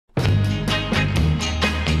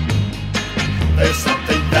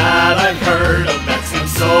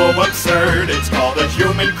so absurd, it's called a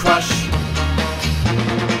human crush.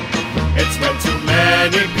 It's when too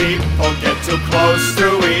many people get too close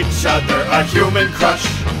to each other, a human crush.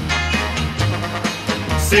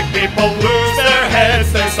 See people lose their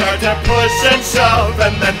heads, they start to push and shove,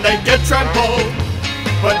 and then they get trampled.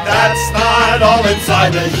 But that's not all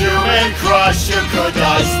inside the human crush. You could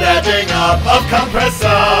die standing up of compressive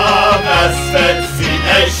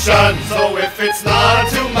asphyxiation. So if it's not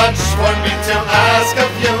too much for me to ask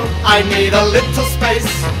of you, I need a little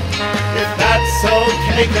space. If that's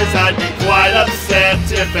okay, cause I'd be quite upset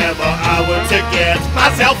if ever I were to get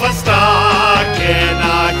myself stuck in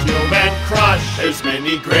a human crush. There's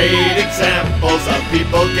many great examples of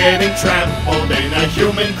people getting trampled in a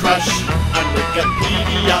human crush. On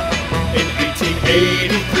Wikipedia, in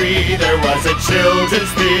 1883, there was a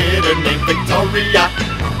children's theater named Victoria.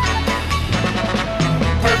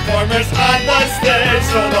 Performers on the stage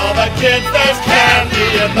told all the kids there's candy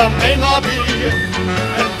in the main lobby.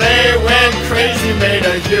 And they went crazy, made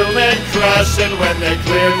a human crush, and when they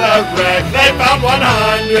cleared the wreck, they found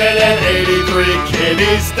 183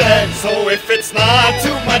 kiddies dead. So if it's not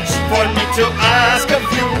too much for me to ask of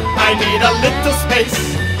you, I need a little space.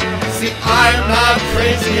 See, I'm not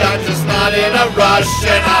crazy, I'm just not in a rush,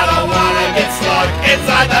 and I don't wanna get stuck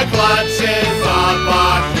inside the clutches of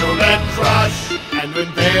a human crush. And when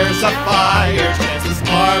there's a fire, chances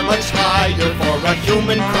are much higher for a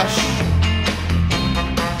human crush.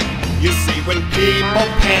 You see, when people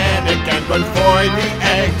panic and run for the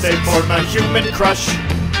exit, they form a human crush.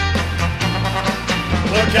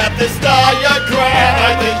 Look at this diagram,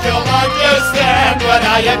 I think you'll understand what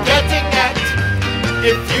I am getting at.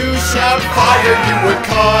 If you shout fire, you would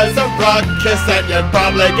cause a ruckus, and you'd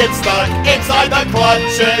probably get stuck inside the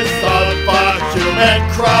clutches of a human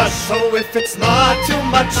crush. So if it's not too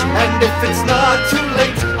much, and if it's not too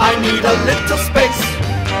late, I need a little space.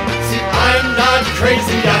 See, I'm not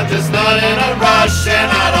crazy, I'm just not in a rush, and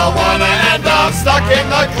I don't wanna end up stuck in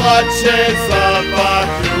the clutches of a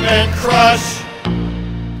human crush.